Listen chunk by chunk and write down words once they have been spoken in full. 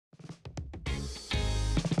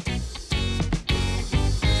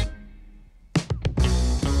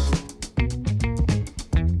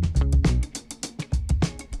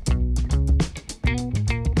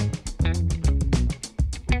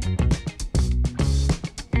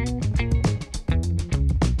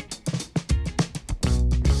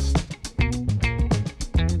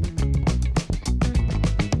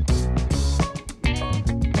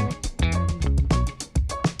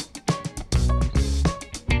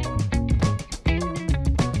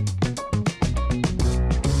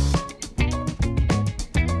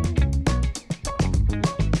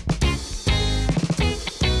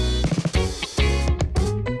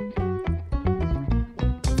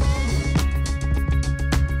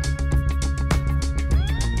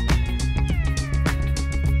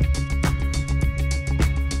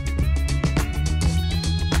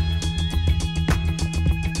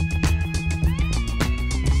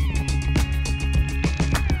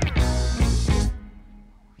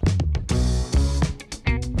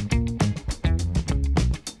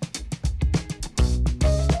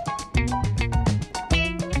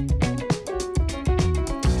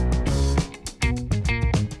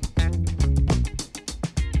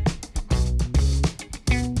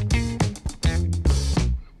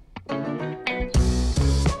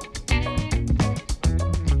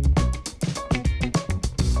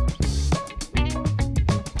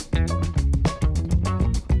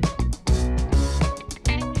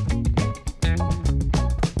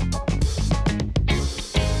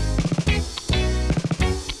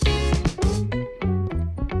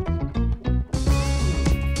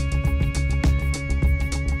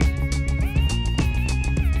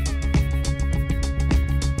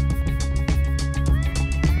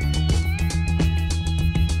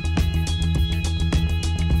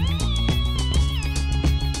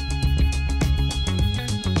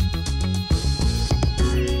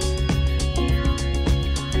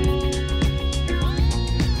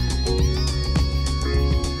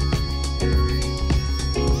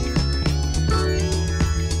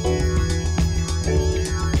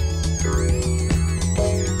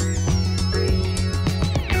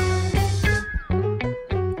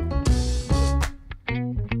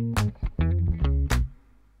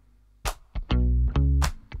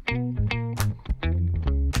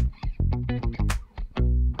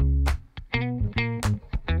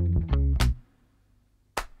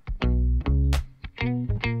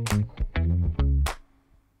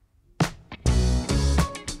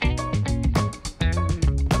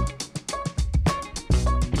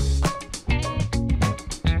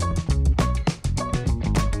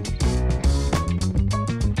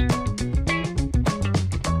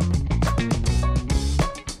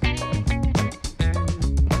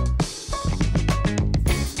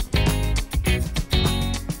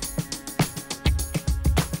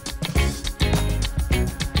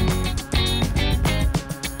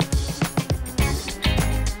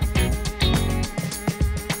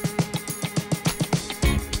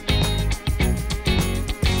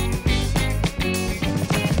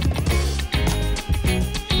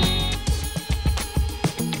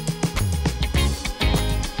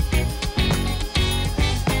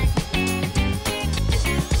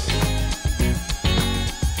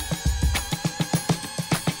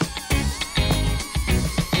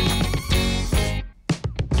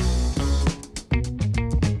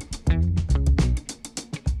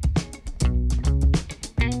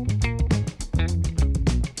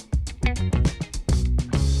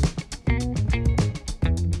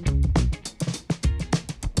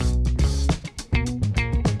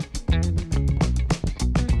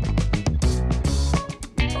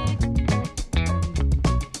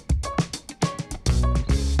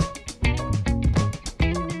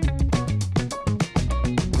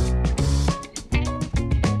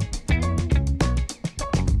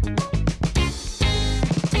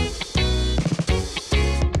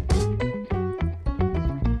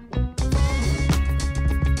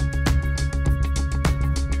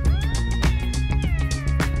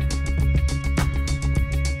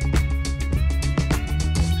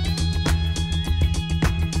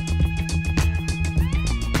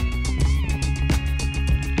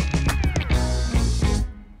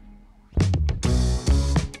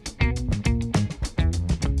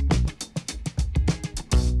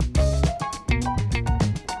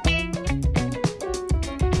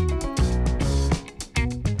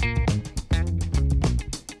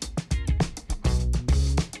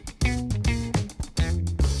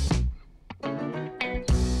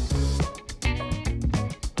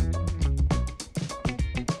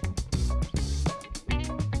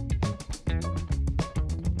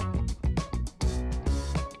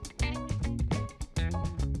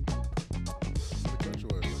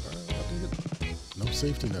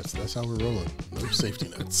safety nets. That's how we're rolling. No safety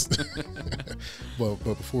nets. But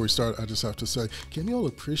before we start, I just have to say, can you all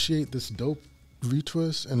appreciate this dope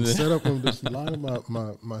retwist and setup of this line?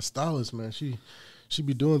 My stylist, man, she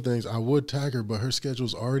be doing things. I would tag her, but her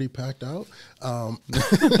schedule's already packed out. And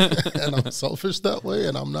I'm selfish that way,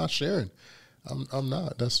 and I'm not sharing. I'm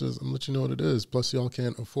not. That's just, I'm letting you know what it is. Plus, y'all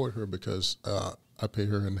can't afford her because I pay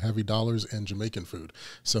her in heavy dollars and Jamaican food.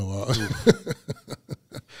 So,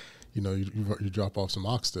 you know, you drop off some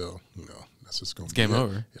oxtail, you know, that's just going to be game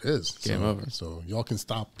over. It is. Game over. So y'all can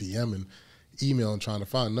stop DMing, emailing, trying to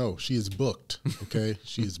find. No, she is booked, okay?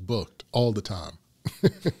 She is booked all the time.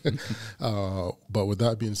 But with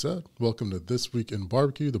that being said, welcome to This Week in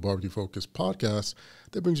Barbecue, the barbecue-focused podcast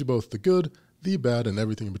that brings you both the good, the bad, and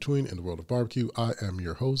everything in between in the world of barbecue. I am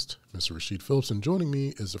your host, Mr. Rashid Phillips, and joining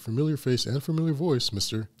me is a familiar face and familiar voice,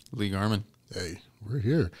 Mr. Lee Garman. Hey, we're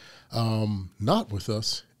here. Not with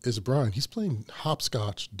us is Brian. He's playing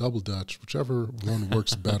hopscotch, double dutch, whichever one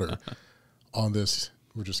works better on this.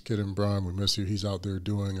 We're just kidding, Brian. We miss you. He's out there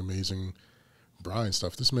doing amazing Brian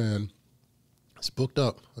stuff. This man is booked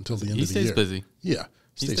up until the end of the year. He stays busy. Yeah,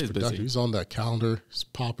 he stays productive. busy. He's on that calendar. He's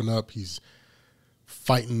popping up. He's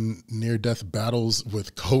fighting near-death battles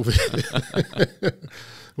with COVID,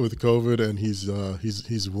 and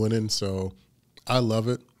he's winning. So I love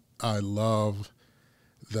it. I love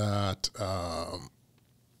that.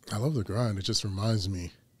 I love the grind. It just reminds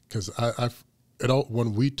me because when I talk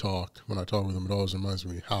with him, it always reminds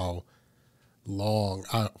me how long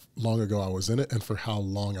ago I was in it and for how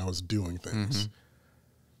long I was doing things. Mm-hmm.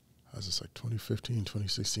 I was just like 2015,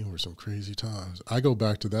 2016 were some crazy times. I go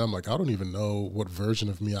back to them, like I don't even know what version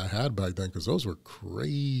of me I had back then because those were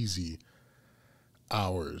crazy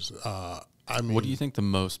hours. I mean, what do you think the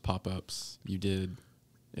most pop-ups you did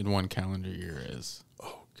in one calendar year is?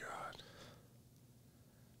 Oh, God.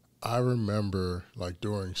 I remember like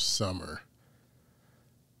during summer,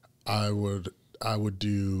 I would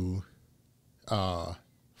do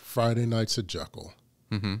Friday nights at Jekyll.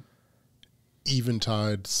 Mm-hmm.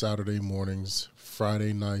 Eventide Saturday mornings,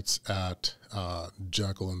 Friday nights at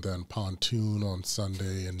Jekyll, and then Pontoon on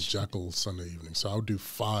Sunday and Jekyll Sunday evening. So I would do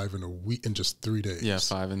 5 in a week in just 3 days. Yeah,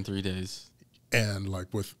 5 in 3 days. And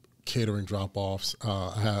like with catering drop-offs,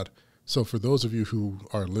 so for those of you who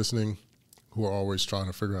are listening, who are always trying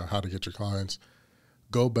to figure out how to get your clients,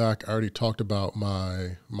 go back. I already talked about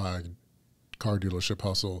my car dealership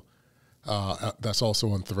hustle. That's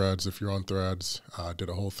also on Threads. If you're on Threads, I did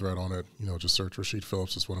a whole thread on it. You know, just search Rashid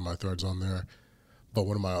Phillips. It's one of my threads on there. But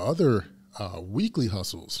one of my other weekly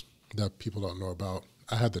hustles that people don't know about,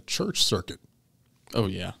 I had the church circuit. Oh,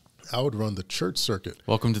 yeah. I would run the church circuit.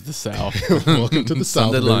 Welcome to the South. Welcome to the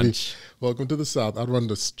South, Sunday baby. lunch. Welcome to the South. I'd run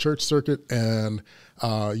the church circuit, and,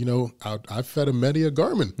 you know, I fed a many a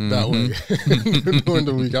garment that way during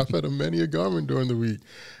the week. I fed a many a garment during the week.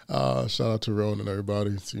 Shout out to Rowan and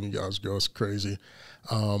everybody. Seeing you guys go is crazy.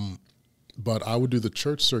 But I would do the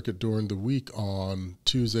church circuit during the week on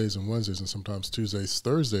Tuesdays and Wednesdays, and sometimes Tuesdays,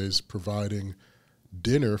 Thursdays, providing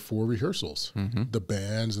dinner for rehearsals. Mm-hmm. The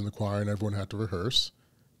bands and the choir and everyone had to rehearse.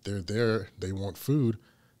 They're there. They want food.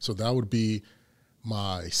 So that would be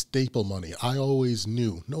my staple money. I always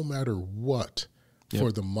knew no matter what,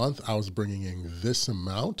 for the month, I was bringing in this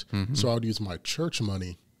amount. Mm-hmm. So I would use my church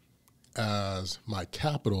money as my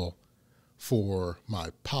capital for my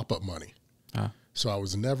pop-up money. So I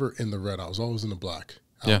was never in the red. I was always in the black.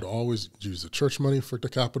 I would always use the church money for the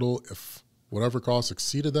capital. If whatever cost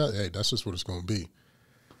exceeded that, hey, that's just what it's going to be.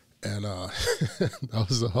 And that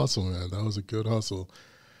was a hustle, man. That was a good hustle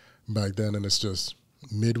back then. And it's just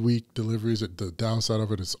midweek deliveries. The downside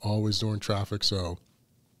of it is always during traffic. So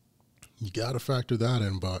you got to factor that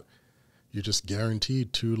in. But you're just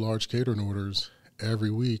guaranteed 2 large catering orders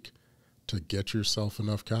every week to get yourself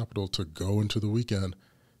enough capital to go into the weekend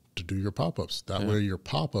to do your pop-ups. That way your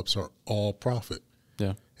pop-ups are all profit.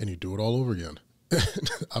 Yeah. And you do it all over again.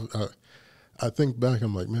 I think back,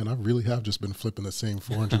 I'm like, man, I really have just been flipping the same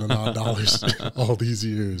 $400 and odd all these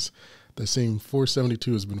years. The same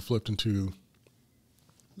 472 has been flipped into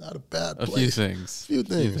not a bad place. Few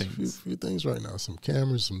things right now. Some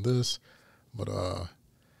cameras, some this. But,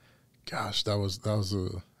 gosh, that was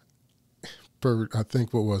I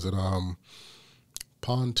think, what was it?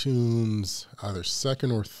 Pontoon's either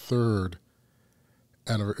second or third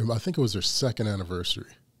I think it was their second anniversary.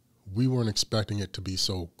 We weren't expecting it to be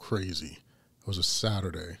so crazy. It was a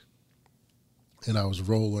Saturday, and I was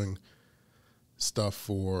rolling stuff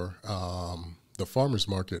for the farmer's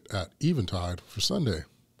market at Eventide for Sunday.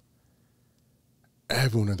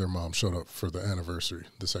 Everyone and their mom showed up for the anniversary,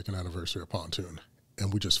 the second anniversary of Pontoon,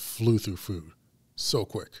 and we just flew through food so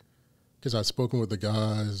quick. because I'd spoken with the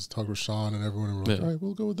guys, talked with Sean and everyone, and we're like, Yeah. all right,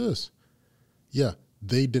 we'll go with this. Yeah,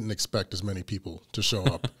 they didn't expect as many people to show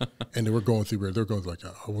up, and they were going through. They're going like,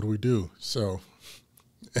 oh, what do we do? So,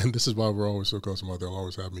 and this is why we're always so close to them. They'll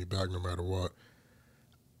always have me back no matter what.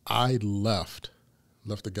 I left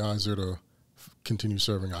the guys there to continue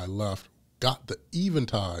serving. I left, got the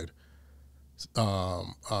Eventide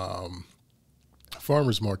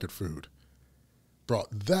farmers market food,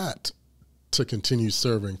 brought that to continue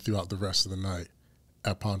serving throughout the rest of the night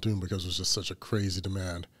at Pontoon because it was just such a crazy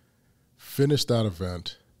demand. Finished that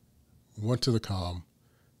event, went to the comm,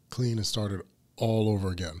 cleaned and started all over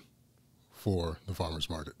again for the farmers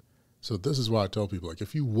market. So this is why I tell people, like,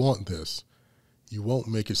 if you want this, you won't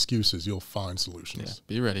make excuses. You'll find Yeah. solutions.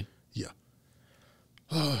 Be ready. Yeah.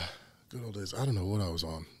 Good old days. I don't know what I was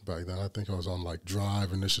on back then. I think I was on like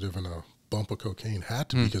Drive Initiative and a bump of cocaine. Had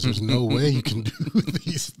to be, because there's no way you can do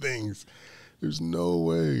these things. There's no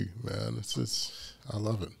way, man. It's just, I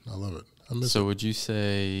love it. I love it. I miss So would you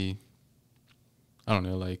say, I don't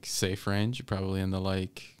know, like safe range? You're probably in the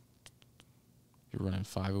like, you're running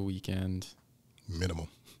 5 a weekend. it. Minimum.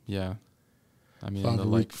 Yeah. I mean, Five the a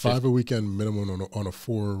like week, 5 a weekend minimum on a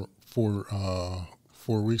 4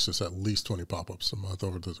 weeks. It's at least 20 pop-ups a month.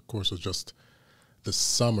 Over the course of just the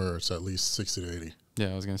summer, it's at least 60 to 80.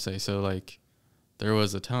 Yeah, I was going to say, so like there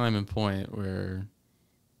was a time and point where,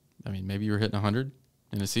 I mean, maybe you were hitting 100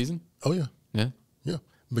 in a season? Oh yeah. Yeah. Yeah,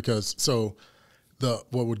 because so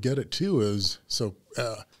what would get it too is, so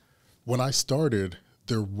when I started,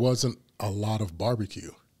 there wasn't a lot of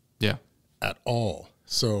barbecue Yeah. at all.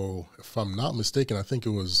 So if I'm not mistaken, I think it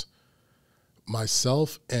was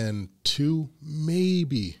myself and 2,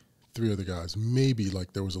 maybe 3 other guys. Maybe,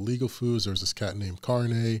 like, there was Illegal Foods, there was this cat named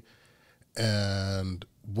Carne, and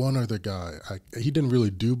one other guy. He didn't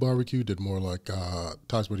really do barbecue, did more like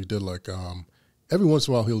ties, but he did like every once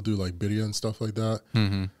in a while he'll do like birria and stuff like that.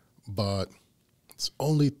 Mm-hmm. But it's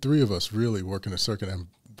only 3 of us really working the circuit. And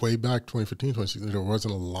way back 2015, 2016, there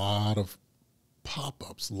wasn't a lot of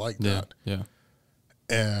pop-ups like Yeah. that. Yeah.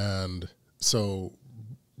 And so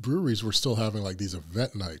breweries were still having like these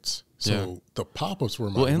event nights. So Yeah. the pop-ups were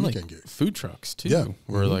my Well, and weekend like gig. food trucks too Yeah.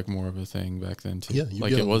 were Mhm. like more of a thing back then too. Yeah, you like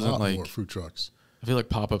get it a wasn't lot like, more food trucks. I feel like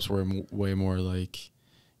pop-ups were way more like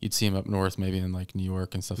you'd see them up north, maybe in like New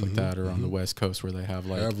York and stuff like that, or on the West Coast where they have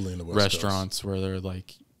like Heavily in the West restaurants where they're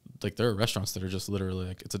like there are restaurants that are just literally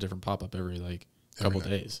like it's a different pop-up every like couple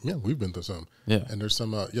Every night. days. Yeah, we've been to some. Yeah. And there's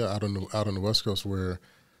some out on the West Coast where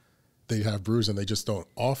they have brews and they just don't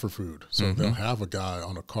offer food. So Mm-hmm. they'll have a guy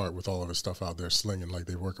on a cart with all of his stuff out there slinging, like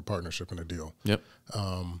they work a partnership in a deal. Yep.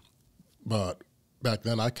 But back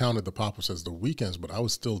then I counted the pop-ups as the weekends, but I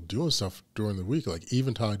was still doing stuff during the week. Like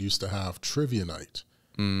Eventide used to have trivia night.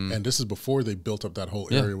 And this is before they built up that whole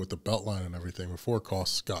Yeah. area with the Beltline and everything, before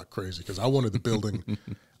costs got crazy. Because I wanted the building,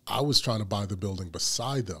 I was trying to buy the building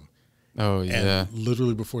beside them. Oh yeah. And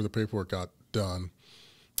literally before the paperwork got done,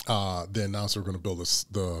 they announced they were going to build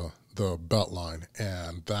the Beltline,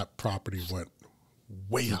 and that property went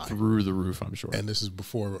way high. Through the roof, I'm sure. And this is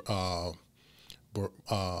before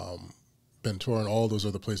Ventura and all those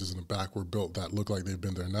other places in the back were built that look like they've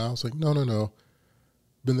been there now. It's like, no.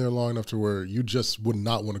 Been there long enough to where you just would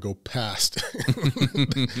not want to go past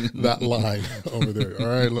that line over there. All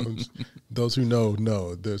right, those who know.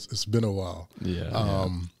 It's been a while. yeah.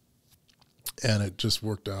 And it just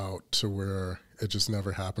worked out to where it just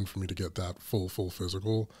never happened for me to get that full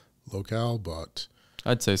physical locale. But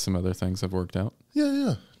I'd say some other things have worked out.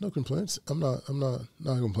 yeah, no complaints. I'm not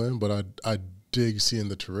complaining, but I dig seeing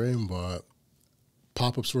the terrain. But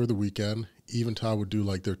pop-ups were the weekend. Eventide would do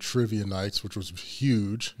like their trivia nights, which was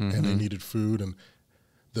huge, and they needed food. And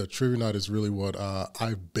the trivia night is really what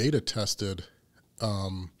I beta tested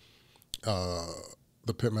the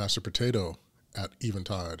Pitmaster Potato at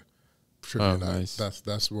Eventide trivia night. Nice.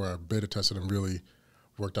 That's where I beta tested and really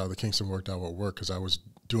worked out the kinks and worked out what worked, because I was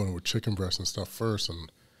doing it with chicken breast and stuff first,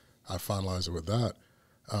 and I finalized it with that.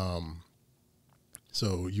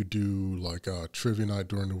 So you do like a trivia night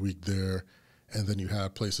during the week there, and then you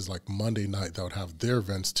had places like Monday night that would have their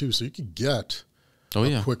events too. So you could get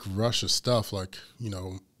a quick rush of stuff, like,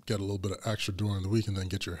 get a little bit of extra during the week and then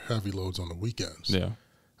get your heavy loads on the weekends. Yeah.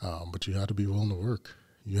 But you had to be willing to work.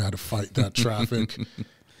 You had to fight that traffic,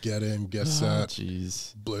 get in, get set,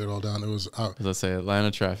 Jeez. blare it all down. It was, As I say,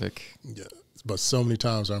 Atlanta traffic. yeah. But so many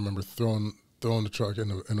times I remember throwing the truck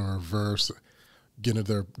in a reverse, getting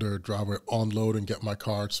to their driveway, unload and get my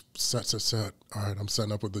car set. All right, I'm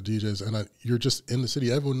setting up with the DJs, and you're just in the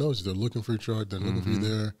city. Everyone knows you. They're looking for your truck. They're looking for you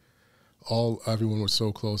there. Everyone was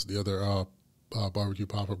so close. The other barbecue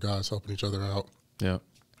pop-up guys helping each other out. Yeah.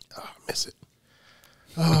 I miss it.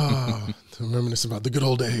 Reminisce about the good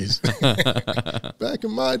old days. Back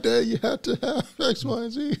in my day, you had to have X, Y,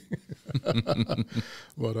 and Z.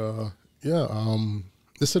 But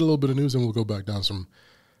let's hit a little bit of news, and we'll go back down some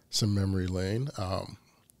memory lane.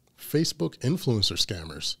 Facebook influencer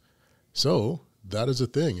scammers. So that is a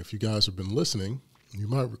thing. If you guys have been listening, you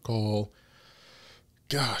might recall.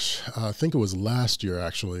 Gosh, I think it was last year,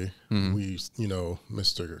 actually. We,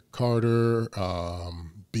 Mr. Carter,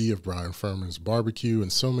 B of Brian Furman's Barbecue,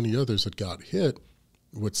 and so many others had got hit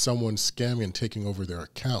with someone scamming and taking over their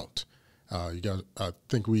account. I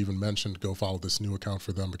think we even mentioned go follow this new account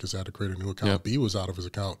for them because they had to create a new account. Yep. B was out of his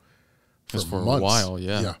account for months. A while,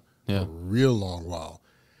 yeah. A real long while.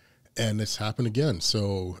 And it's happened again.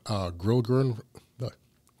 So Grill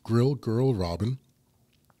Girl Robin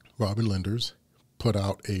Linders, put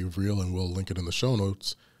out a reel, and we'll link it in the show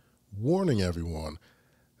notes, warning everyone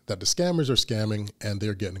that the scammers are scamming and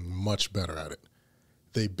they're getting much better at it.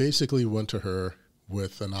 They basically went to her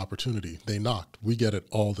with an opportunity. They knocked. We get it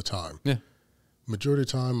all the time. Yeah. Majority of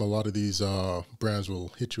the time, a lot of these brands will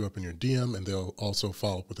hit you up in your DM, and they'll also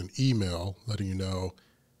follow up with an email letting you know,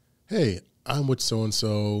 hey, I'm with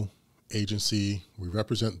so-and-so agency. We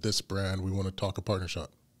represent this brand. We want to talk a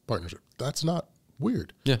partnership. That's not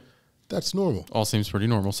weird. Yeah. That's normal. All seems pretty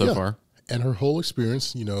normal so far. And her whole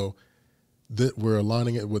experience, that we're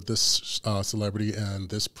aligning it with this celebrity and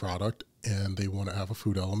this product, and they want to have a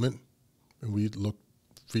food element, and we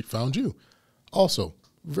found you. Also,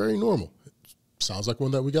 very normal. Sounds like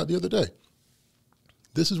one that we got the other day.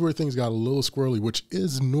 This is where things got a little squirrely, which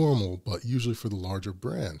is normal, but usually for the larger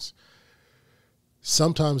brands.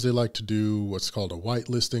 Sometimes they like to do what's called a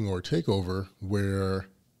whitelisting or takeover, where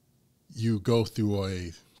you go through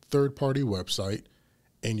a third-party website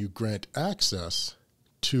and you grant access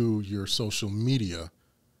to your social media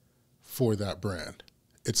for that brand.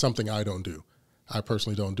 It's something I don't do. I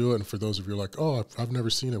personally don't do it. And for those of you like, oh, I've never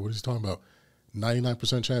seen it. What is he talking about?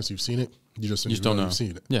 99% chance you've seen it. You just don't know you've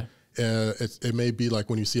seen it. Yeah. It may be like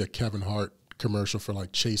when you see a Kevin Hart commercial for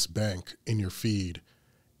like Chase Bank in your feed,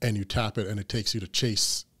 and you tap it and it takes you to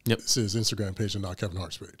Chase's Instagram page and not Kevin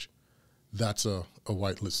Hart's page. That's a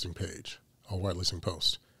whitelisting page, a whitelisting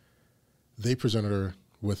post. They presented her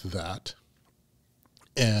with that,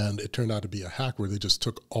 and it turned out to be a hack where they just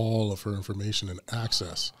took all of her information and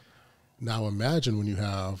access. Now imagine when you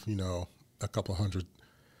have, a couple hundred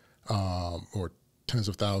or tens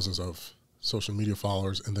of thousands of social media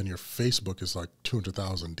followers, and then your Facebook is like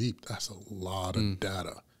 200,000 deep. That's a lot of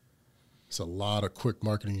data. It's a lot of quick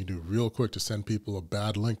marketing you do real quick to send people a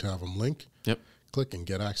bad link to have them click and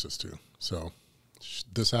get access to. So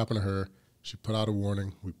this happened to her. She put out a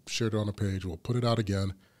warning. We shared it on the page. We'll put it out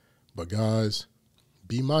again. But guys,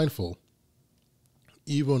 be mindful.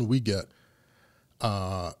 Even when we get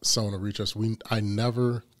someone to reach us, I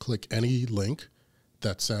never click any link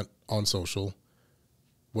that's sent on social,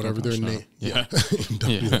 whatever their name. Yeah. Don't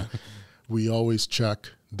do that. We always check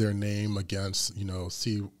their name against,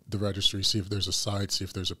 see the registry, see if there's a site, see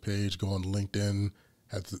if there's a page, go on LinkedIn.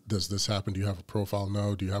 Does this happen? Do you have a profile?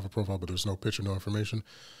 No. Do you have a profile, but there's no picture, no information?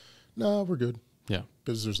 No, we're good. Yeah.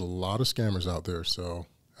 Because there's a lot of scammers out there. So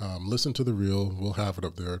listen to the reel. We'll have it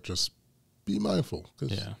up there. Just be mindful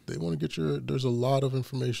because they want to get there's a lot of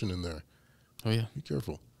information in there. Oh, yeah. Be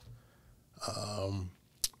careful.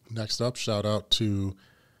 Next up, shout out to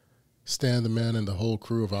Stan the Man and the whole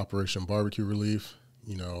crew of Operation Barbecue Relief.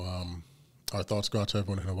 Our thoughts go out to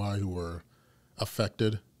everyone in Hawaii who were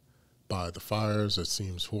affected by the fires. It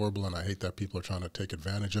seems horrible, and I hate that people are trying to take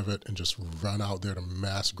advantage of it and just run out there to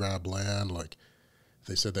mass grab land. Like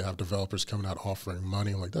they said, they have developers coming out offering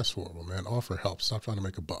money. I'm like, that's horrible, man. Offer help. Stop trying to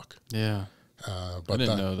make a buck. Yeah. But I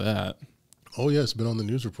didn't know that. Oh, yeah. It's been on the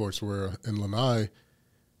news reports where in Lanai,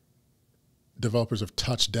 developers have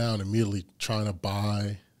touched down immediately trying to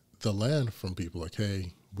buy the land from people. Like,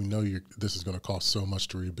 hey, we know this is going to cost so much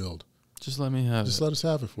to rebuild. Just let me have it. Just let us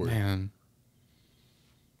have it for you. Man.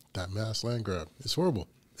 That mass land grab. It's horrible.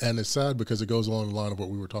 And it's sad because it goes along the line of what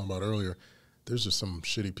we were talking about earlier. There's just some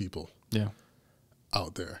shitty people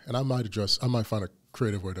out there. And I might find a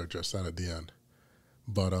creative way to address that at the end.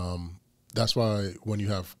 But that's why when you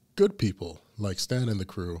have good people like Stan and the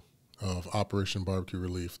crew of Operation Barbecue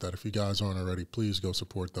Relief, that if you guys aren't already, please go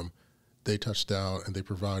support them. They touched down and they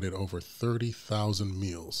provided over 30,000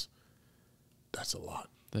 meals. That's a lot.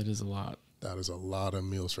 That is a lot. That is a lot of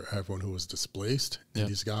meals for everyone who was displaced. And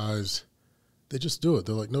these guys, they just do it.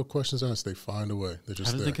 They're like, no questions asked. They find a way. They're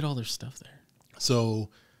just How did they get all their stuff there? So,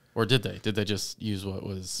 or did they? Did they just use what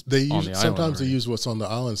was on the island? Sometimes they use what's on the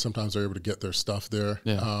island. Sometimes they're able to get their stuff there.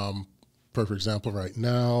 Yeah. Perfect example right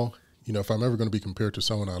now, if I'm ever going to be compared to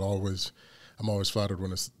someone, I'm always flattered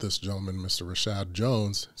when it's this gentleman, Mr. Rashad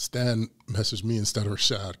Jones. Stan messaged me instead of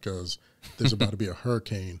Rashad because there's about to be a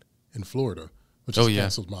hurricane in Florida, which has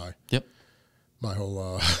canceled my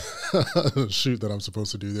whole shoot that I'm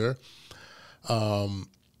supposed to do there.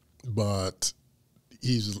 But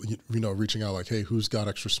he's, reaching out like, hey, who's got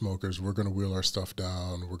extra smokers? We're going to wheel our stuff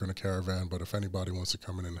down. We're going to caravan. But if anybody wants to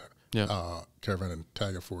come in and caravan and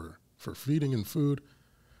tag it for feeding and food,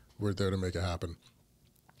 we're there to make it happen.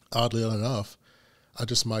 Oddly enough, I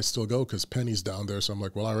just might still go because Penny's down there. So I'm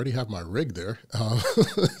like, well, I already have my rig there.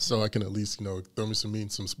 So I can at least, throw me some meat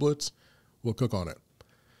and some splits. We'll cook on it.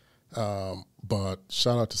 But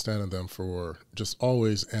shout out to Stan and them for just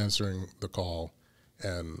always answering the call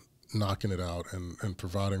and knocking it out and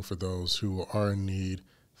providing for those who are in need.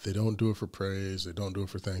 They don't do it for praise. They don't do it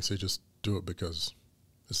for thanks. They just do it because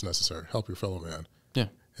it's necessary. Help your fellow man. Yeah.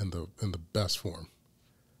 In the best form.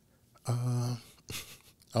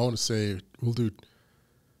 I want to say we'll do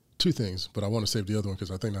two things, but I want to save the other one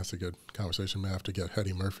because I think that's a good conversation. May have to get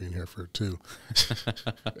Hetty Murphy in here for it too.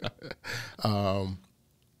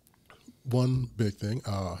 One big thing,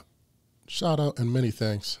 shout out and many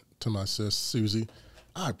thanks to my sis Susie.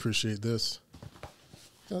 I appreciate this.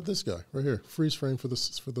 Got this guy right here, freeze frame for the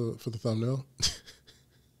thumbnail.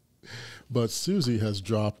 But Susie has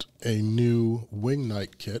dropped a new wing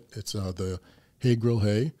night kit. It's the Hey Grill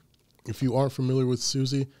Hey. If you aren't familiar with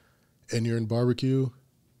Susie and you're in barbecue,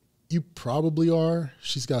 you probably are.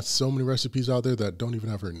 She's got so many recipes out there that don't even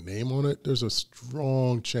have her name on it. There's a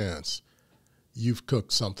strong chance you've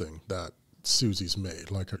cooked something that Susie's made,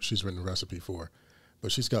 like she's written a recipe for.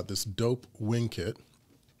 But she's got this dope wing kit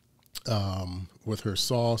with her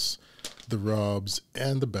sauce, the rubs,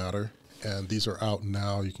 and the batter. And these are out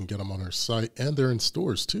now. You can get them on her site. And they're in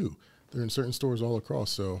stores, too. They're in certain stores all across.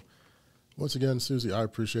 So once again, Susie, I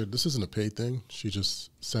appreciate it. This isn't a paid thing. She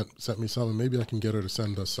just sent me some, and maybe I can get her to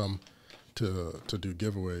send us some to do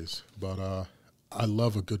giveaways. But I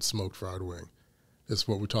love a good smoked fried wing. It's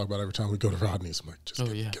what we talk about every time we go to Rodney's. I'm like,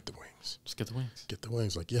 get the wings. Just get the wings. Get the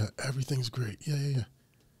wings. Like, yeah, everything's great. Yeah.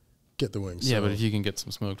 Get the wings. Yeah, so, but if you can get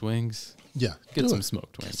some smoked wings, get some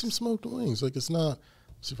smoked wings. Get some smoked wings. Like, it's not.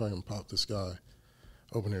 Let's see if I can pop this guy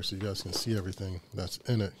open here so you guys can see everything that's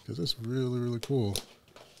in it because it's really, really cool.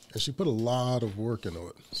 And she put a lot of work into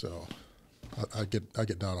it. So I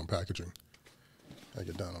get down on packaging.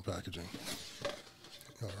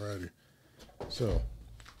 Alrighty. So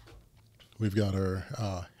we've got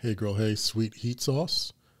our Hey Grill Hey sweet heat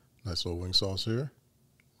sauce. Nice little wing sauce here.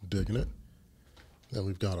 Digging it. Then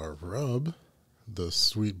we've got our rub, the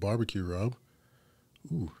sweet barbecue rub.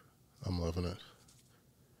 Ooh, I'm loving it.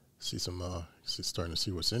 Starting to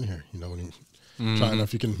see what's in here. When you try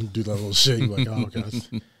enough, you can do that little shake like, oh, okay.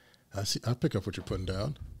 I pick up what you're putting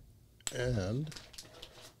down. And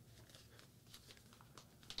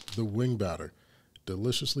the wing batter,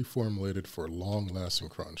 deliciously formulated for long-lasting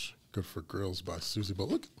crunch. Good for grills by Susie. But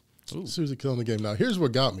look, Susie killing the game. Now, here's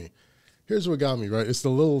what got me, right? It's the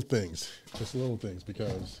little things.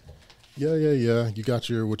 Because, you got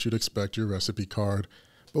what you'd expect, your recipe card.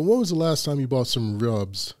 But when was the last time you bought some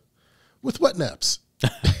rubs with wet naps?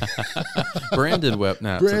 Branded wet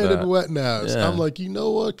naps. Wet naps. Yeah. I'm like, you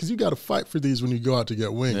know what? Because you got to fight for these when you go out to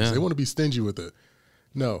get wings. Yeah. They want to be stingy with it.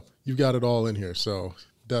 No, you've got it all in here. So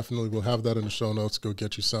definitely we'll have that in the show notes. Go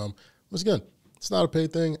get you some. Once again, it's not a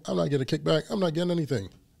paid thing. I'm not getting a kickback. I'm not getting anything.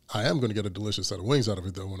 I am going to get a delicious set of wings out of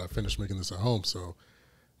it, though, when I finish making this at home. So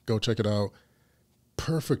go check it out.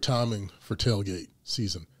 Perfect timing for tailgate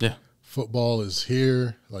season. Yeah. Football is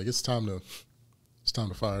here. Like, it's time to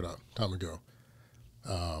fire it up. Time to go.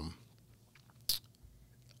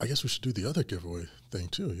 I guess we should do the other giveaway thing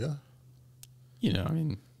too, yeah?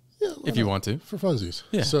 If you want to. For funsies.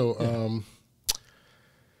 Yeah. So,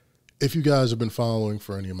 if you guys have been following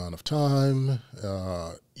for any amount of time,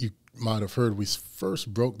 you might have heard we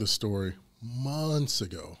first broke the story months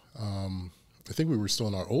ago. I think we were still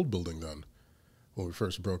in our old building then when we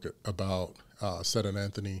first broke it, about Seth and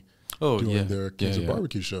Anthony doing their Kids of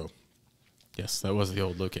Barbecue show. Yes, that was the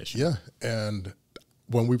old location. Yeah, and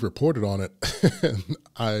when we reported on it,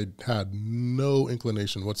 I had no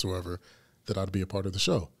inclination whatsoever that I'd be a part of the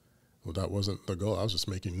show. Well, that wasn't the goal. I was just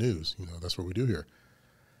making news. That's what we do here.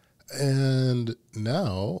 And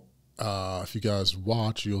now, if you guys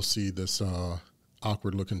watch, you'll see this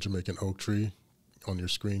awkward-looking Jamaican oak tree on your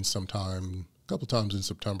screen a couple times in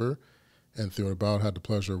September. And through it about, had the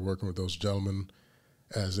pleasure of working with those gentlemen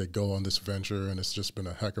as they go on this venture, and it's just been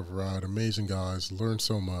a heck of a ride. Amazing guys, learned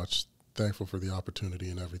so much. Thankful for the opportunity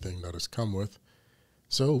and everything that has come with.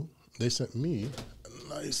 So they sent me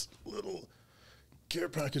a nice little care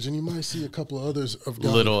package, and you might see a couple of others of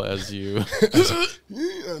Little as you.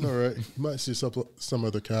 Yeah, I know, right? You might see some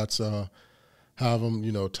other cats have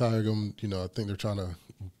them, tag them. I think they're trying to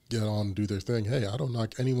get on and do their thing. Hey, I don't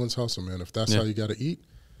knock anyone's hustle, man. If that's how you got to eat,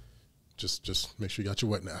 just make sure you got your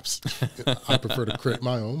wet naps. I prefer to create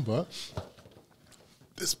my own, but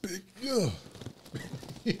this big,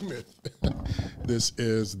 this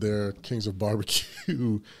is their Kings of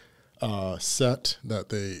Barbecue set that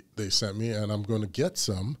they sent me, and I'm going to get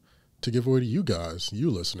some to give away to you guys, you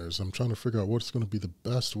listeners. I'm trying to figure out what's going to be the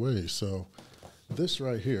best way. So this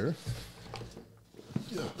right here,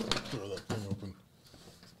 throw that thing open.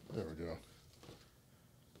 There we go.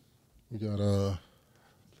 We got a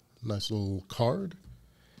nice little card,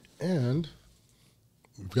 and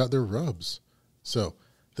we've got their rubs. So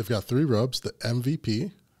they've got 3 rubs. The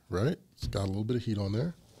MVP, right? It's got a little bit of heat on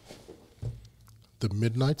there. The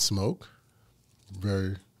Midnight Smoke,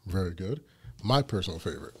 very, very good. My personal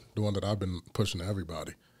favorite, the one that I've been pushing to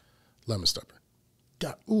everybody, Lemon Stepper.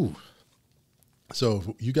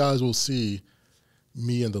 So you guys will see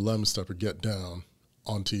me and the Lemon Stepper get down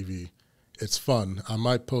on TV. It's fun. I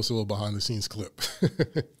might post a little behind the scenes clip.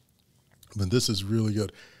 But this is really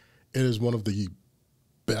good. It is one of the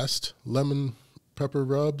best lemon pepper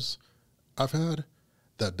rubs I've had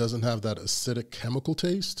that doesn't have that acidic chemical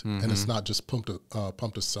taste, and it's not just pumped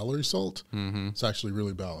a celery salt. It's actually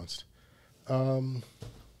really balanced. Got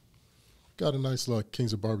a nice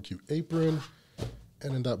Kings of Barbecue apron,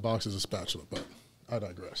 and in that box is a spatula, but I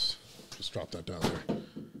digress. Just drop that down there.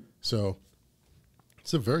 So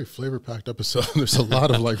it's a very flavor-packed episode. There's a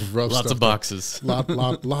lot of rough Lots stuff. of boxes. Lot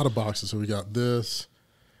of boxes. So we got this,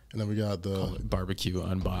 and then we got the Barbecue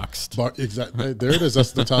Unboxed. Exactly. There it is.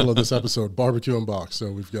 That's the title of this episode, Barbecue Unboxed.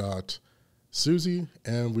 So we've got Susie,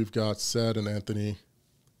 and we've got Sed and Anthony.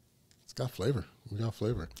 It's got flavor. We got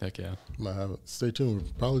flavor. Heck yeah. Might have it. Stay tuned.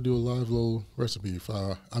 We'll probably do a live little recipe.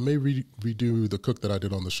 I may redo the cook that I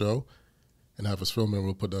did on the show and have us film it, and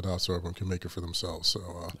we'll put that out so everyone can make it for themselves. So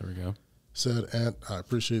there we go. Said, Ant, I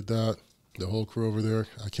appreciate that. The whole crew over there,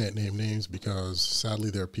 I can't name names because sadly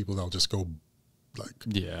there are people that'll just go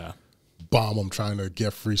bomb them trying to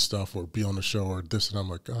get free stuff or be on the show or this, and I'm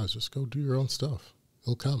like, guys, just go do your own stuff.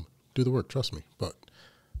 It'll come. Do the work, trust me. But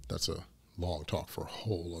that's a long talk for a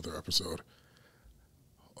whole other episode.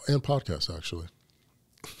 And podcast, actually.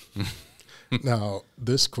 Now,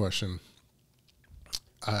 this question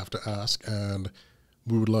I have to ask, and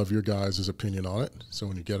we would love your guys' opinion on it. So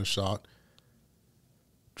when you get a shot,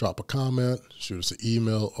 drop a comment, shoot us an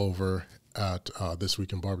email over at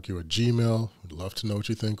thisweekinbarbecue@gmail.com. We'd love to know what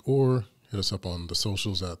you think, or hit us up on the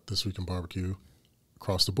socials at thisweekinbarbecue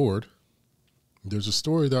across the board. There's a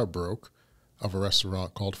story that broke of a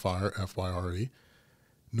restaurant called Fire, F-Y-R-E.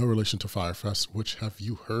 No relation to Firefest, which have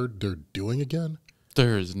you heard they're doing again?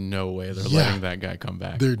 There is no way they're letting that guy come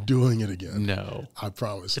back. They're doing it again. No. I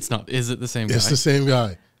promise. It's not. Is it the same guy? It's the same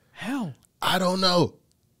guy. How? I don't know.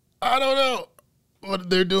 But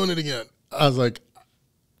they're doing it again. I was like,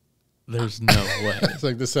 there's no way. It's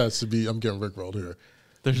like, this has to be, I'm getting rickrolled here.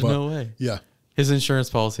 There's no way. Yeah. His insurance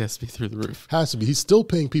policy has to be through the roof. Has to be. He's still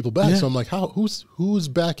paying people back. Yeah. So I'm like, who's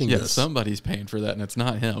backing this? Yeah, somebody's paying for that, and it's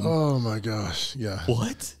not him. Oh, my gosh. Yeah.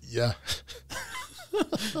 What? Yeah.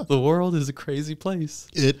 The world is a crazy place.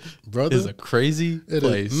 It, brother. Is a crazy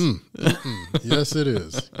place. Yes, it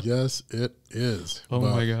is. Yes, it is. Oh,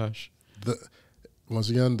 my gosh. Once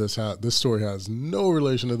again, this story has no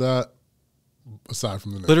relation to that, aside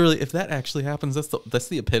from the name. Literally, if that actually happens, that's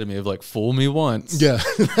the epitome of fool me once. Yeah.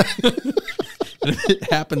 And if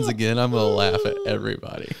it happens again, I'm gonna laugh at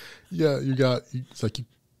everybody. Yeah, it's like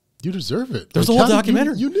you deserve it. There's a whole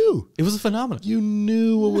documentary. You knew it was a phenomenon. You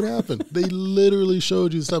knew what would happen. They literally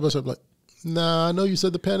showed you step by step. Like, nah, I know you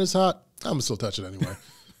said the pan is hot. I'm gonna still touch it anyway.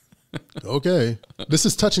 Okay, this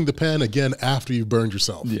is touching the pan again after you've burned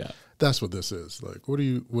yourself. Yeah. That's what this is. Like, what are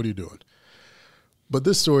you doing? But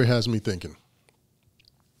this story has me thinking.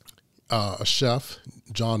 A chef,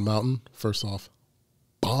 John Mountain, first off,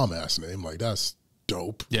 bomb-ass name. Like, that's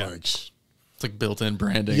dope. Yeah. It's like built-in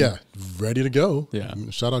branding. Yeah, ready to go. Yeah.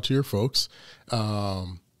 Shout out to your folks.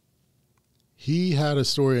 He had a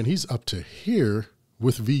story, and he's up to here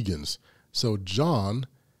with vegans. So John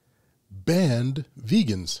banned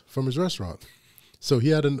vegans from his restaurant. So he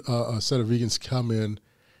had a set of vegans come in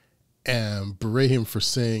and berate him for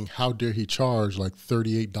saying, how dare he charge like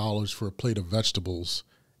 $38 for a plate of vegetables.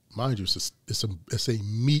 Mind you, it's a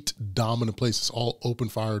meat dominant place. It's all open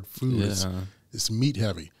fired food. Yeah. It's meat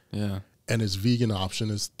heavy. Yeah. And his vegan option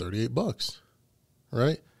is $38.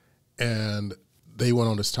 Right? And they went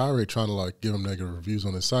on this tirade trying to give him negative reviews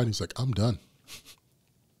on his side. And he's like, I'm done.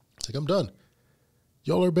 It's like, I'm done.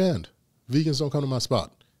 Y'all are banned. Vegans don't come to my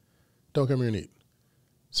spot. Don't come here and eat.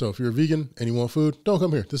 So if you're a vegan and you want food, don't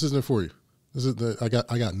come here. This isn't for you. I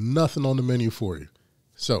got nothing on the menu for you.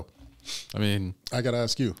 So, I mean, I got to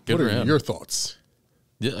ask you, good what for are him. your thoughts?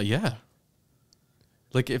 Yeah.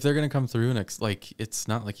 Like, if they're going to come through and, like, it's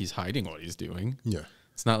not like he's hiding what he's doing. Yeah.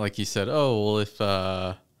 It's not like he said, oh,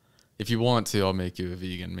 well, if you want to, I'll make you a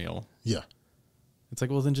vegan meal. Yeah. It's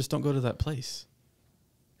like, well, then just don't go to that place.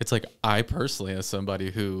 It's like, I personally, as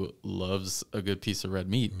somebody who loves a good piece of red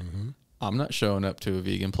meat, I'm not showing up to a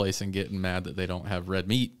vegan place and getting mad that they don't have red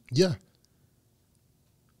meat. Yeah.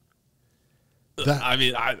 I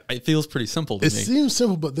mean, it feels pretty simple to me. It seems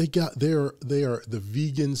simple, but the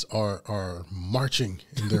vegans are marching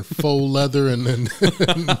in their faux leather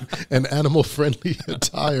and animal friendly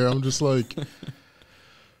attire. I'm just like,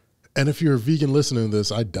 and if you're a vegan listening to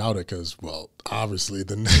this, I doubt it because, well, obviously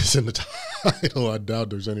it's in the title. I doubt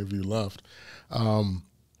there's any of you left.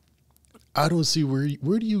 I don't see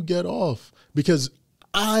where do you get off? Because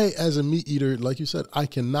I, as a meat eater, like you said, I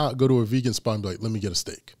cannot go to a vegan spot and be like, let me get a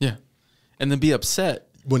steak. Yeah. And then be upset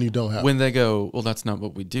when you don't have when they go, well, that's not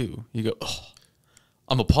what we do. You go, oh,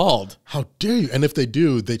 I'm appalled. How dare you? And if they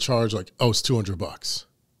do, they charge like, oh, it's $200.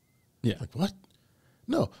 Yeah. Like what?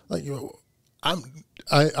 No, like, you know, and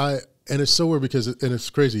it's so weird because and it's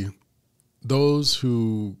crazy. Those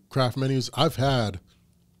who craft menus, I've had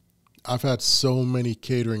so many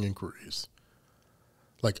catering inquiries.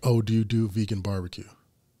 Like, oh, do you do vegan barbecue?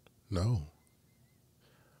 No.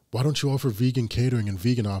 Why don't you offer vegan catering and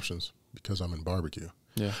vegan options? Because I'm in barbecue.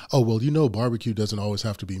 Yeah. Oh, well, you know, barbecue doesn't always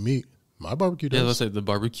have to be meat. My barbecue does. Yeah, let's say the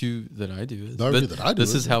barbecue that I do.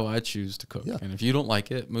 This is how I choose to cook. Yeah. And if you don't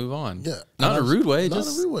like it, move on. Yeah. Not in a rude way. Not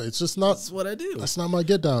in a rude way. It's just not. That's what I do. That's not my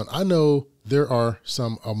get down. I know there are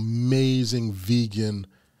some amazing vegan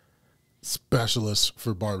specialists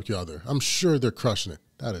for barbecue out there. I'm sure they're crushing it.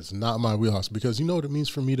 That is not my wheelhouse because you know what it means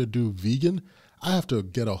for me to do vegan? I have to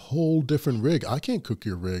get a whole different rig. I can't cook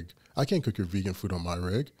your rig. I can't cook your vegan food on my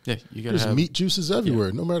rig. Yeah, you gotta There's have meat juices everywhere.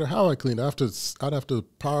 Yeah. No matter how I clean it, I'd have to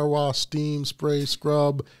power wash, steam, spray,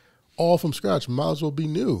 scrub, all from scratch. Might as well be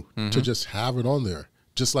new to just have it on there.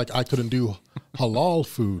 Just like I couldn't do halal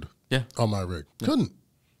food on my rig. Yeah. Couldn't.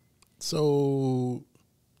 So,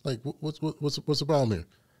 like, what's the problem here?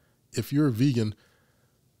 If you're a vegan,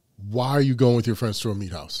 why are you going with your friends to a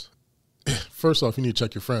meat house? First off, you need to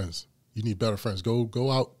check your friends. You need better friends. Go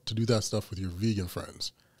out to do that stuff with your vegan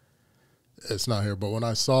friends. It's not here. But when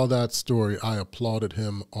I saw that story, I applauded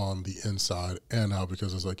him on the inside and out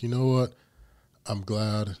because I was like, you know what? I'm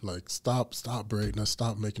glad. Like, stop berating us.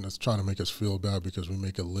 Stop trying to make us feel bad because we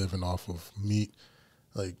make a living off of meat.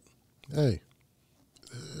 Like, hey,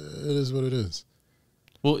 it is what it is.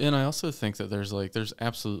 Well, and I also think that there's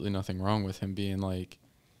absolutely nothing wrong with him being like,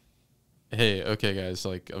 hey, okay, guys,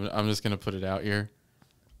 like, I'm just going to put it out here.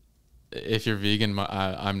 If you're vegan,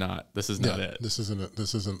 I'm not. This is not it. This isn't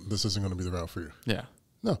going to be the route for you. Yeah.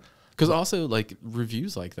 No. Because also, like,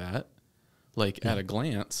 reviews like that, like, at a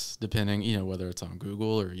glance, depending, you know, whether it's on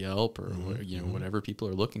Google or Yelp or, you know, whatever people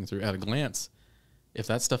are looking through, at a glance, if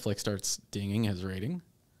that stuff, like, starts dinging his rating,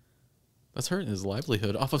 that's hurting his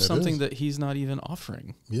livelihood off of something that he's not even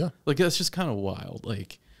offering. Yeah. Like, that's just kind of wild.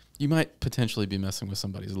 Like, you might potentially be messing with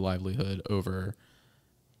somebody's livelihood over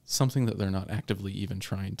something that they're not actively even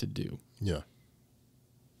trying to do. Yeah.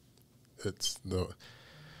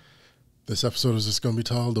 This episode is just going to be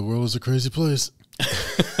titled, The World is a Crazy Place.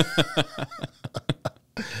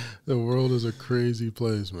 The world is a crazy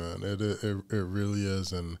place, man. It really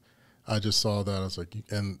is. And I just saw that. I was like,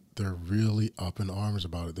 and they're really up in arms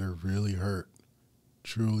about it. They're really hurt,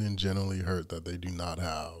 truly and genuinely hurt that they do not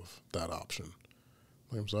have that option.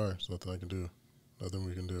 Like, I'm sorry. There's nothing I can do. Nothing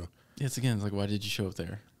we can do. It's like, why did you show up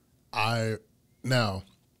there? I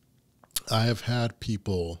have had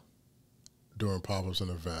people during pop-ups and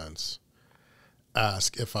events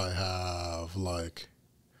ask if I have, like,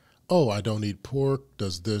 oh, I don't eat pork.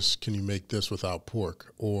 Can you make this without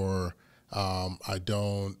pork? Or I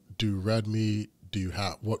don't do red meat. Do you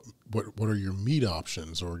have, what are your meat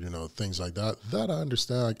options? Or, you know, things like that. That I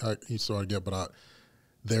understand. I get, but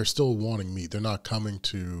they're still wanting meat. They're not coming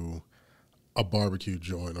to a barbecue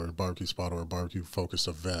joint or a barbecue spot or a barbecue focused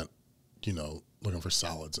event, you know, looking for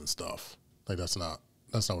salads and stuff. Like, that's not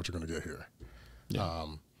what you're going to get here. Yeah.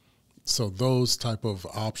 So those type of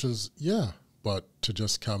options, yeah, but to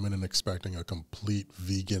just come in and expecting a complete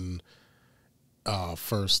vegan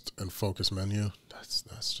first and focus menu,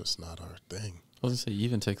 that's just not our thing. I was gonna say,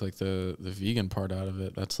 even take like the vegan part out of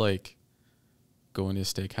it. That's like going to a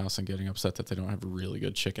steakhouse and getting upset that they don't have really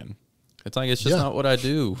good chicken. It's like, it's just not what I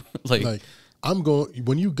do. like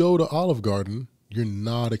when you go to Olive Garden, you're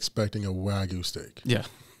not expecting a Wagyu steak. Yeah.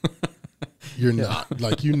 You're not.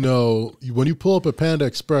 Like, when you pull up at Panda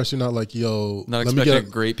Express, you're not like, yo, Not let me expecting get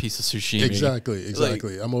a great piece of sushimi.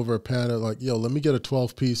 Exactly. I'm over at Panda, like, yo, let me get a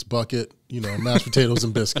 12-piece bucket, mashed potatoes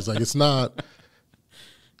and biscuits. Like, it's not,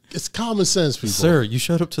 it's common sense, people. Sir, you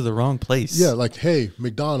showed up to the wrong place. Yeah, like, hey,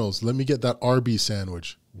 McDonald's, let me get that Arby's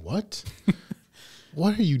sandwich. What?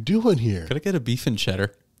 What are you doing here? Could I get a beef and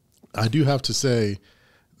cheddar? I do have to say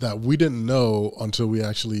that we didn't know until we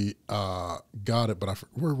actually got it, but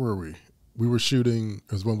where were we? We were shooting,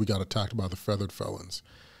 it was when we got attacked by the feathered felons.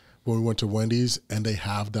 When we went to Wendy's and they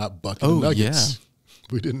have that bucket of nuggets. Yeah.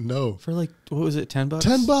 We didn't know. For like, what was it, $10?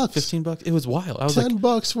 $10. $15? It was wild. I was like,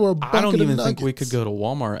 $10 for a bucket of nuggets. I don't even think we could go to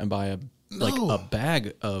Walmart and buy a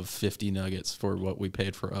bag of 50 nuggets for what we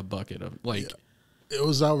paid for a bucket of like. Yeah. It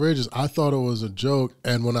was outrageous. I thought it was a joke.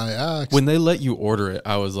 And when I asked. When they let you order it,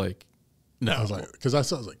 I was like, no. I was like, because I was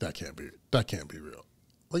like, that can't be real.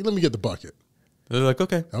 Like, let me get the bucket. They're like,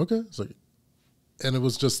 okay. Okay. It's like, and it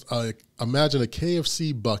was just like, imagine a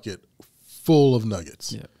KFC bucket full of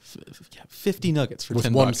nuggets. Yeah, 50 nuggets for $10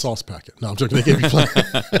 with one sauce packet. No, I'm joking. They gave you plenty.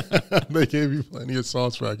 They gave you plenty of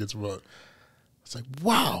sauce packets, but it's like,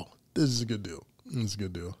 wow, this is a good deal. This is a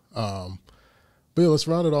good deal. But yeah, let's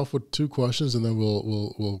round it off with 2 questions, and then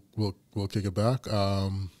we'll kick it back.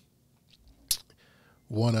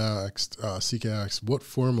 One asked, CK asked, what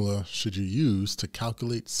formula should you use to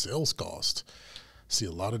calculate sales cost? See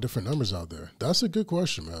a lot of different numbers out there. That's a good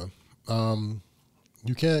question, man.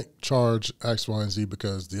 You can't charge X, Y, and Z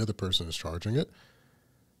because the other person is charging it,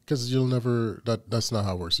 because you'll never. That's not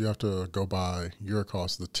how it works. You have to go by your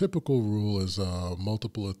cost. The typical rule is a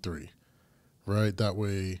multiple of 3, right? That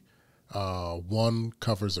way, 1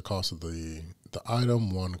 covers the cost of the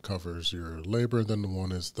item, 1 covers your labor, and then the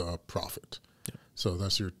 1 is the profit. Yeah. So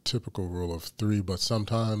that's your typical rule of 3. But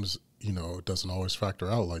sometimes it doesn't always factor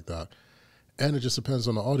out like that. And it just depends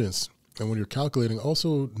on the audience. And when you're calculating,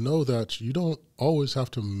 also know that you don't always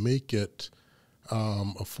have to make it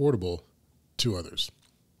affordable to others,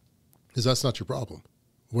 because that's not your problem.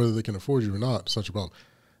 Whether they can afford you or not, it's not your problem.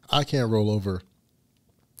 I can't roll over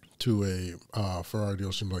to a Ferrari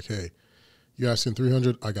dealership and be like, hey, you're asking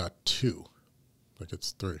 $300, I got 2. Like,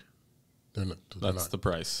 it's 3. That's the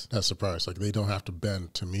price. That's the price. Like, they don't have to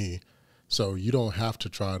bend to me. So you don't have to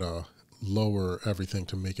try to lower everything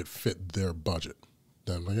to make it fit their budget.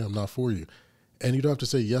 Then, like, yeah, I'm not for you. And you don't have to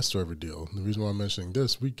say yes to every deal. And the reason why I'm mentioning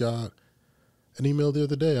this, we got an email the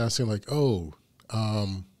other day asking, like, I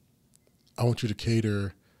want you to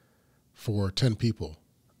cater for 10 people.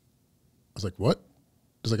 I was like, what?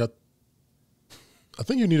 It's like, I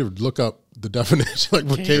think you need to look up the definition, like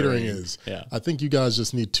what catering is. Yeah. I think you guys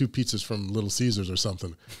just need 2 pizzas from Little Caesars or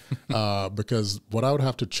something, because what I would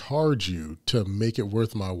have to charge you to make it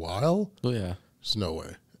worth my while, there's no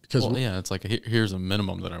way. It's like, here's a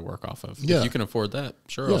minimum that I work off of. Yeah. If you can afford that,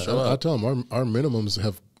 sure, I'll show up. I tell them our minimums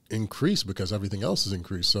have increased because everything else has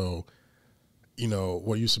increased. So,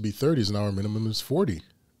 what used to be 30 is now our minimum is 40.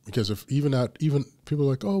 Because if even people are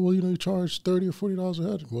like, oh, well, you charge $30 or $40 a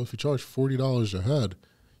head. Well, if you charge $40 a head,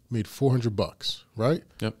 you made $400, right?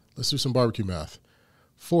 Yep. Let's do some barbecue math.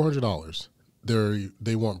 $400.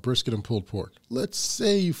 They want brisket and pulled pork. Let's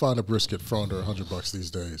say you find a brisket for under $100 these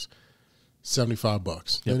days, $75.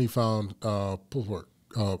 Yep. Then you found pulled pork,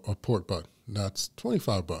 a pork butt. That's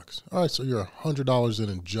 $25. All right, so you're $100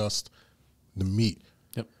 in just the meat.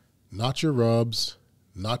 Yep. Not your rubs,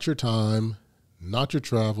 not your time, not your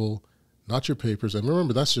travel, not your papers. And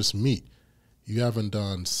remember, that's just meat. You haven't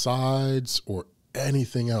done sides or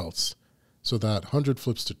anything else. So that 100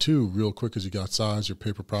 flips to 2 real quick as you got sides, your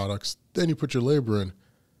paper products. Then you put your labor in.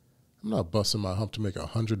 I'm not busting my hump to make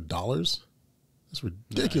 $100. That's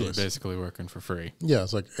ridiculous. No, you're basically working for free. Yeah,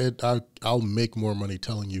 it's like I'll make more money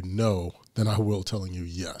telling you no than I will telling you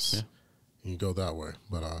yes. Yeah. You go that way.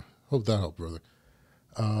 But I hope that helped, brother.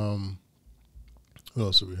 What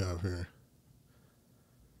else do we have here?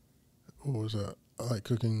 What was that? I like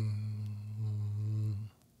cooking.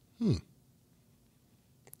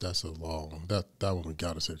 That's a long. That one we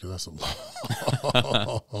gotta say, because that's a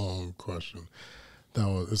long question.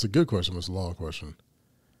 It's a good question, but it's a long question.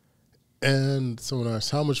 And someone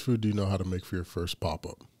asked, how much food do you know how to make for your first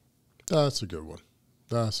pop-up? That's a good one.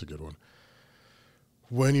 That's a good one.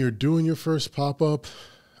 When you're doing your first pop-up,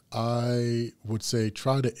 I would say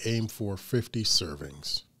try to aim for 50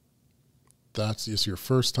 servings. It's your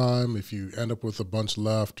first time. If you end up with a bunch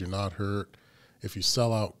left, you're not hurt. If you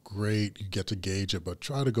sell out, great. You get to gauge it. But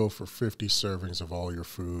try to go for 50 servings of all your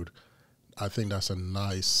food. I think that's a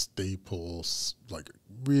nice staple, like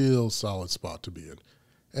real solid spot to be in.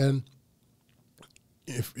 And,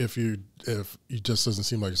 if you it just doesn't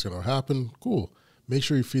seem like it's going to happen, cool. Make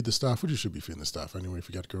sure you feed the staff what you should be feeding the staff anyway. If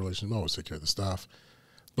you got a good relationship, always take care of the staff.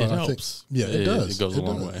 But It I think, helps. yeah, it does. It goes a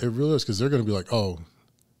long way. It really is, because they're going to be like, oh,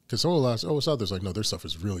 because someone will ask, oh, what's out there? It's like, no, their stuff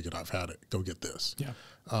is really good. I've had it. Go get this. Yeah.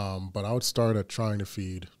 But I would start at trying to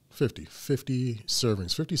feed 50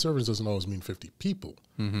 servings. 50 servings doesn't always mean 50 people.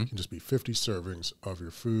 It can just be 50 servings of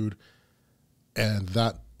your food. And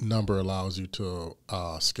that number allows you to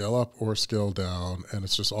scale up or scale down. And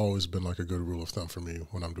it's just always been like a good rule of thumb for me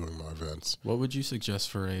when I'm doing my events. What would you suggest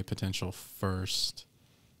for a potential first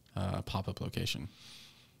pop-up location?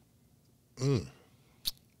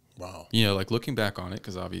 Wow. You know, like looking back on it,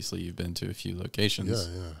 because obviously you've been to a few locations.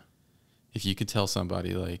 Yeah. If you could tell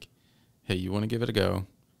somebody like, hey, you want to give it a go,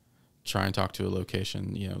 try and talk to a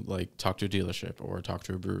location, you know, like talk to a dealership or talk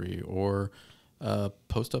to a brewery or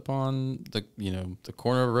post up on the, you know, the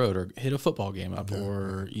corner of a road or hit a football game up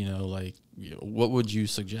or, you know, like, you know, what would you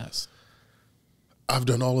suggest? I've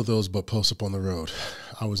done all of those, but post up on the road.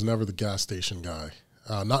 I was never the gas station guy.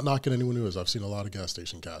 Not knocking anyone who is. I've seen a lot of gas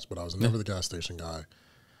station cats, but I was never the gas station guy.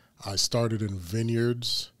 I started in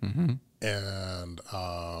vineyards and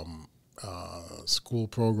school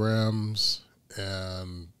programs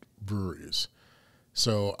and breweries.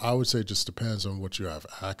 So I would say it just depends on what you have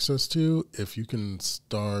access to. If you can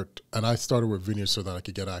start, and I started with vineyards so that I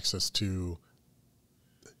could get access to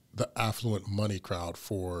the affluent money crowd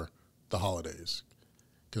for the holidays.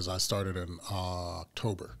 Because I started in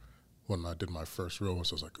October when I did my first real one.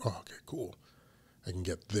 So I was like, oh, okay, cool. I can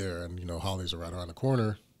get there. And, you know, holidays are right around the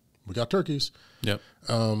corner. We got turkeys. Yep.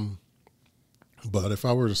 But if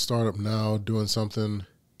I were to start up now doing something,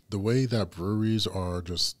 the way that breweries are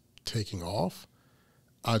just taking off,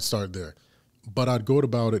 I'd start there. But I'd go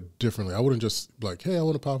about it differently. I wouldn't just like, hey, I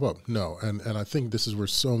want to pop up. No. And I think this is where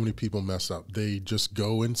so many people mess up. They just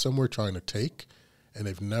go in somewhere trying to take, and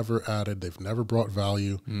they've never added, they've never brought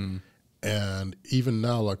value. And even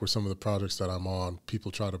now, like with some of the projects that I'm on,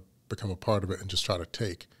 people try to become a part of it and just try to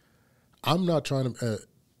take. I'm not trying to,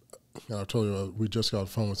 I told you, we just got on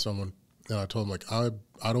the phone with someone, and I told him, like, I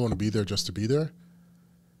don't want to be there just to be there.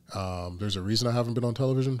 There's a reason I haven't been on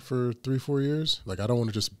television for 3-4 years. Like, I don't want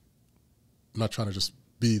to just, I'm not trying to just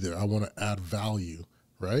be there. I want to add value,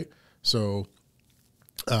 right? So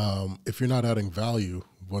if you're not adding value,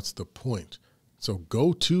 what's the point? So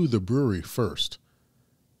go to the brewery first.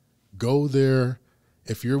 Go there.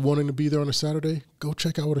 If you're wanting to be there on a Saturday, go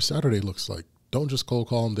check out what a Saturday looks like. Don't just cold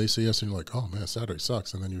call them. They say yes, and you're like, oh, man, Saturday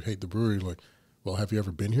sucks. And then you hate the brewery. Like, well, have you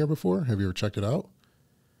ever been here before? Have you ever checked it out?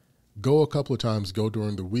 Go a couple of times. Go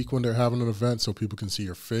during the week when they're having an event so people can see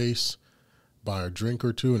your face. Buy a drink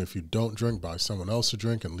or two. And if you don't drink, buy someone else a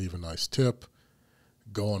drink and leave a nice tip.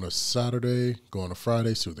 Go on a Saturday. Go on a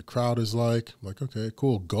Friday. See what the crowd is like. I'm like, okay,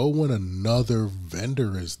 cool. Go when another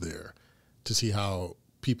vendor is there to see how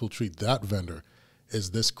people treat that vendor.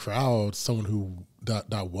 Is this crowd someone who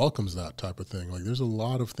that welcomes that type of thing? Like, there's a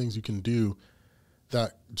lot of things you can do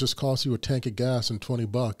that just cost you a tank of gas and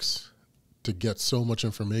 $20 to get so much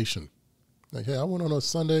information. Like, hey, I went on a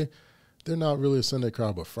Sunday. They're not really a Sunday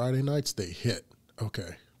crowd, but Friday nights they hit.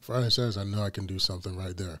 Okay, Friday, Saturdays, I know I can do something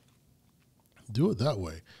right there. Do it that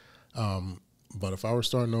way. But if I were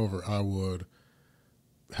starting over, I would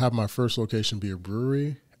have my first location be a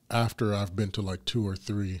brewery after I've been to like 2 or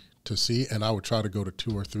 3 to see, and I would try to go to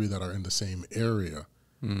 2 or 3 that are in the same area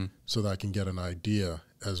so that I can get an idea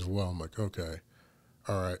as well. I'm like, okay,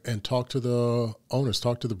 all right, and talk to the owners,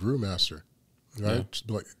 talk to the brewmaster, right? Yeah. Just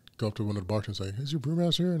like go up to one of the bartenders and say, is your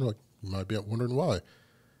brewmaster here? And like, you might be wondering why.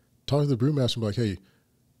 Talk to the brewmaster and be like, hey,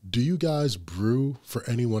 do you guys brew for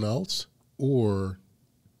anyone else, or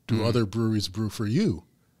do other breweries brew for you?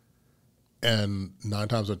 And 9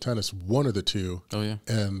 times out of 10, it's one of the two. Oh, yeah.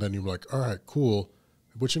 And then you're like, all right, cool.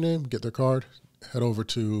 What's your name? Get their card. Head over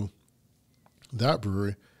to that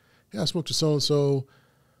brewery. Yeah, I spoke to so-and-so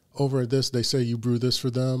over at this. They say you brew this for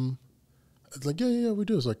them. It's like, yeah, we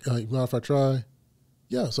do. It's like, mind if I try?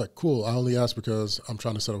 Yeah, it's like, cool. I only asked because I'm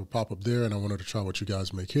trying to set up a pop-up there, and I wanted to try what you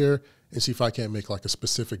guys make here and see if I can't make like a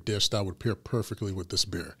specific dish that would pair perfectly with this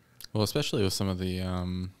beer. Well, especially with some of the,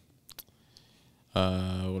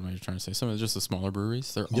 what am I trying to say? Some of just the smaller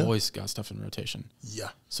breweries, they're always got stuff in rotation. Yeah.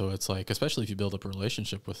 So it's like, especially if you build up a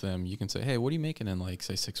relationship with them, you can say, hey, what are you making in like,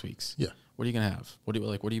 say, 6 weeks? Yeah. What are you going to have? What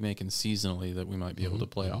are you making seasonally that we might be able to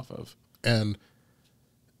play off of? And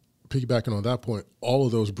piggybacking on that point, all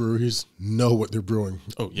of those breweries know what they're brewing.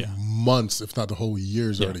 Oh, yeah. Months, if not the whole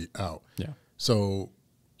year's already out. Yeah. So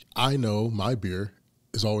I know my beer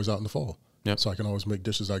is always out in the fall. Yep. So I can always make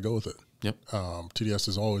dishes that go with it. Yep. TDS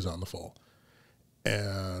is always out in the fall.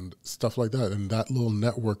 And stuff like that. And that little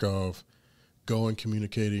network of going,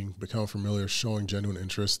 communicating, become familiar, showing genuine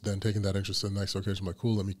interest, then taking that interest to the next location. Like,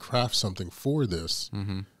 cool, let me craft something for this.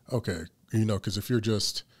 Okay, because if you're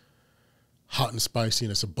just hot and spicy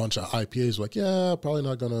and it's a bunch of IPAs, like, yeah, probably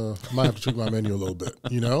not gonna, might have to tweak my menu a little bit,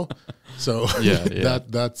 So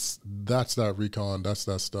that's that recon, that's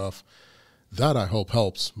that stuff. That I hope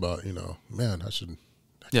helps, but man, I should.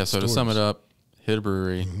 Yeah, so to sum it up, hit a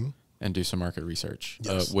brewery and do some market research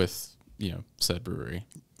with, said brewery.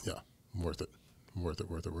 Yeah, worth it. But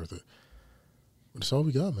that's all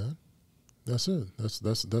we got, man. That's it.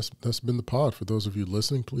 That's been the pod. For those of you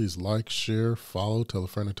listening, please like, share, follow, tell a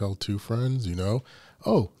friend and tell 2 friends,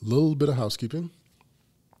 Oh, little bit of housekeeping.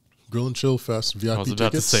 Grill and Chill Fest VIP tickets. I was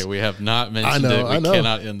about to say, we have not mentioned it. We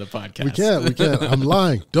cannot end the podcast. We can't. I'm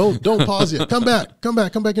lying. Don't pause yet. Come back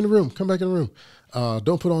in the room.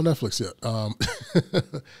 Don't put on Netflix yet.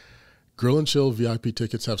 Grill and Chill VIP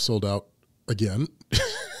tickets have sold out again.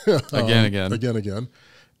 Again.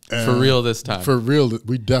 And for real this time. For real,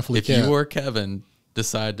 we definitely can't. If you or Kevin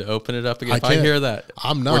decide to open it up again, if I hear that,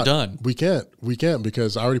 I'm not. We're done. We can't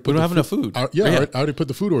because I already put. We don't have enough food. I already put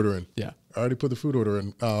the food order in. Yeah, I already put the food order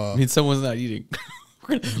in. I mean, someone's not eating.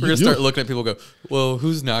 We're gonna start looking at people and go, well,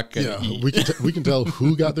 who's not gonna eat? We can tell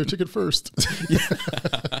who got their ticket first.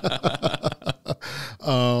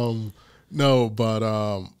 No,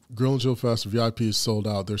 but Grill and Chill Fest VIP is sold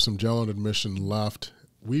out. There's some general admission left.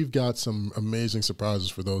 We've got some amazing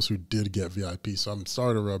surprises for those who did get VIP, so I'm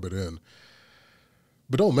sorry to rub it in.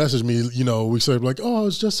 But don't message me, we say like, oh, I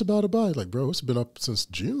was just about to buy. Like, bro, it's been up since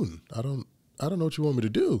June. I don't know what you want me to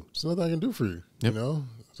do. There's nothing I can do for you. Yep.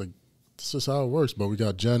 It's like, this is how it works. But we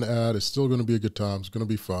got Gen Ad. It's still going to be a good time. It's going to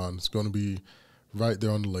be fun. It's going to be right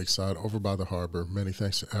there on the lakeside, over by the harbor. Many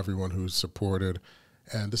thanks to everyone who's supported.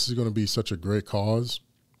 And this is going to be such a great cause.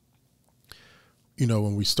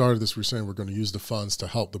 When we started this, we were saying we're going to use the funds to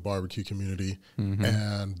help the barbecue community,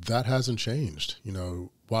 and that hasn't changed.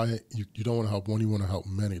 Why you don't want to help one, you want to help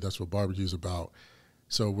many. That's what barbecue is about.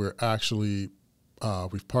 So we're actually,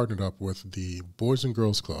 we've partnered up with the Boys and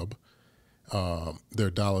Girls Club,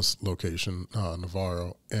 their Dallas location,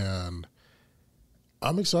 Navarro, and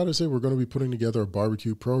I'm excited to say we're going to be putting together a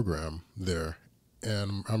barbecue program there,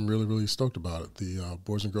 and I'm really, really stoked about it. The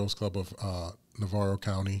Boys and Girls Club of Navarro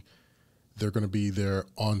County, they're going to be there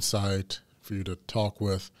on site for you to talk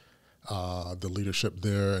with the leadership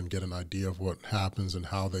there and get an idea of what happens and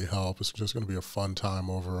how they help. It's just going to be a fun time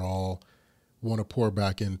overall. Want to pour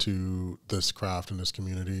back into this craft and this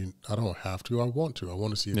community. I don't have to. I want to. I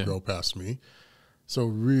want to see it grow past me. So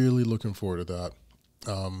really looking forward to that.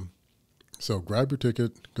 So grab your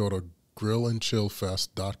ticket. Go to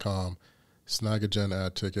grillandchillfest.com. Snag a Gen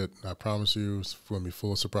Ad ticket. I promise you it's going to be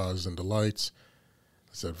full of surprises and delights.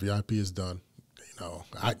 I said VIP is done.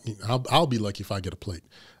 I'll be lucky if I get a plate.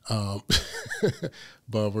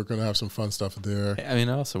 But we're gonna have some fun stuff there. I mean,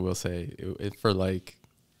 I also will say for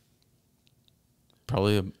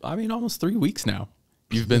probably almost 3 weeks now,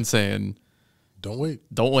 you've been saying, "Don't wait,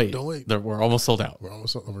 We're almost sold out.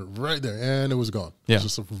 We're right there, and it was gone. Yeah, it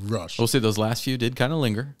was just a rush. We'll see. Those last few did kind of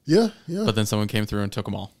linger. Yeah. But then someone came through and took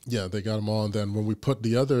them all. Yeah, they got them all, and then when we put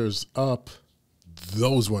the others up,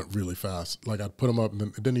 those went really fast. Like I'd put them up, and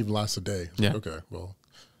it didn't even last a day. Yeah.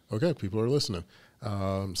 Okay, people are listening.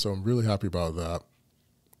 So I'm really happy about that.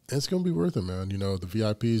 And it's going to be worth it, man. The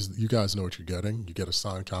VIPs, you guys know what you're getting. You get a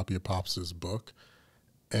signed copy of Pops' book,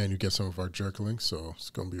 and you get some of our jerk links. So it's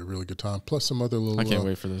going to be a really good time. Plus some other little. I can't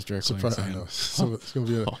wait for those jerk links. I know. It's going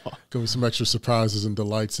to be some extra surprises and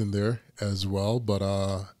delights in there as well. But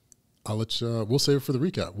I'll let you. We'll save it for the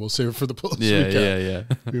recap. We'll save it for the post recap. Yeah.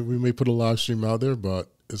 we may put a live stream out there,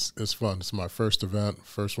 but it's fun. It's my first event,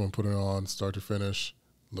 first one putting it on, start to finish.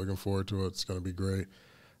 Looking forward to it. It's going to be great.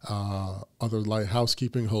 Other light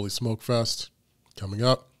housekeeping, Holy Smoke Fest coming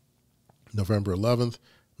up November 11th.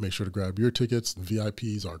 Make sure to grab your tickets. The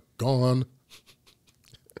VIPs are gone.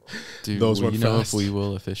 Do you know if we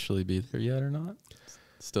will officially be there yet or not?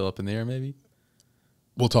 Still up in the air, maybe?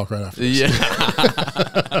 We'll talk right after this. Yeah.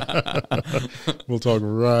 We'll talk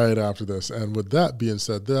right after this. And with that being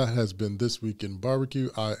said, that has been This Week in Barbecue.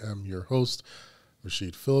 I am your host,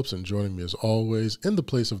 Rashid Phillips, and joining me as always in the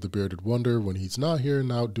place of the bearded wonder when he's not here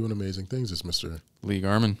and out doing amazing things is Mr. Lee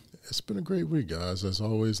Garman. It's been a great week, guys. As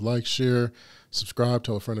always, like, share, subscribe,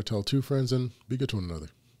 tell a friend to tell 2 friends, and be good to one another.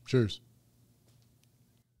 Cheers.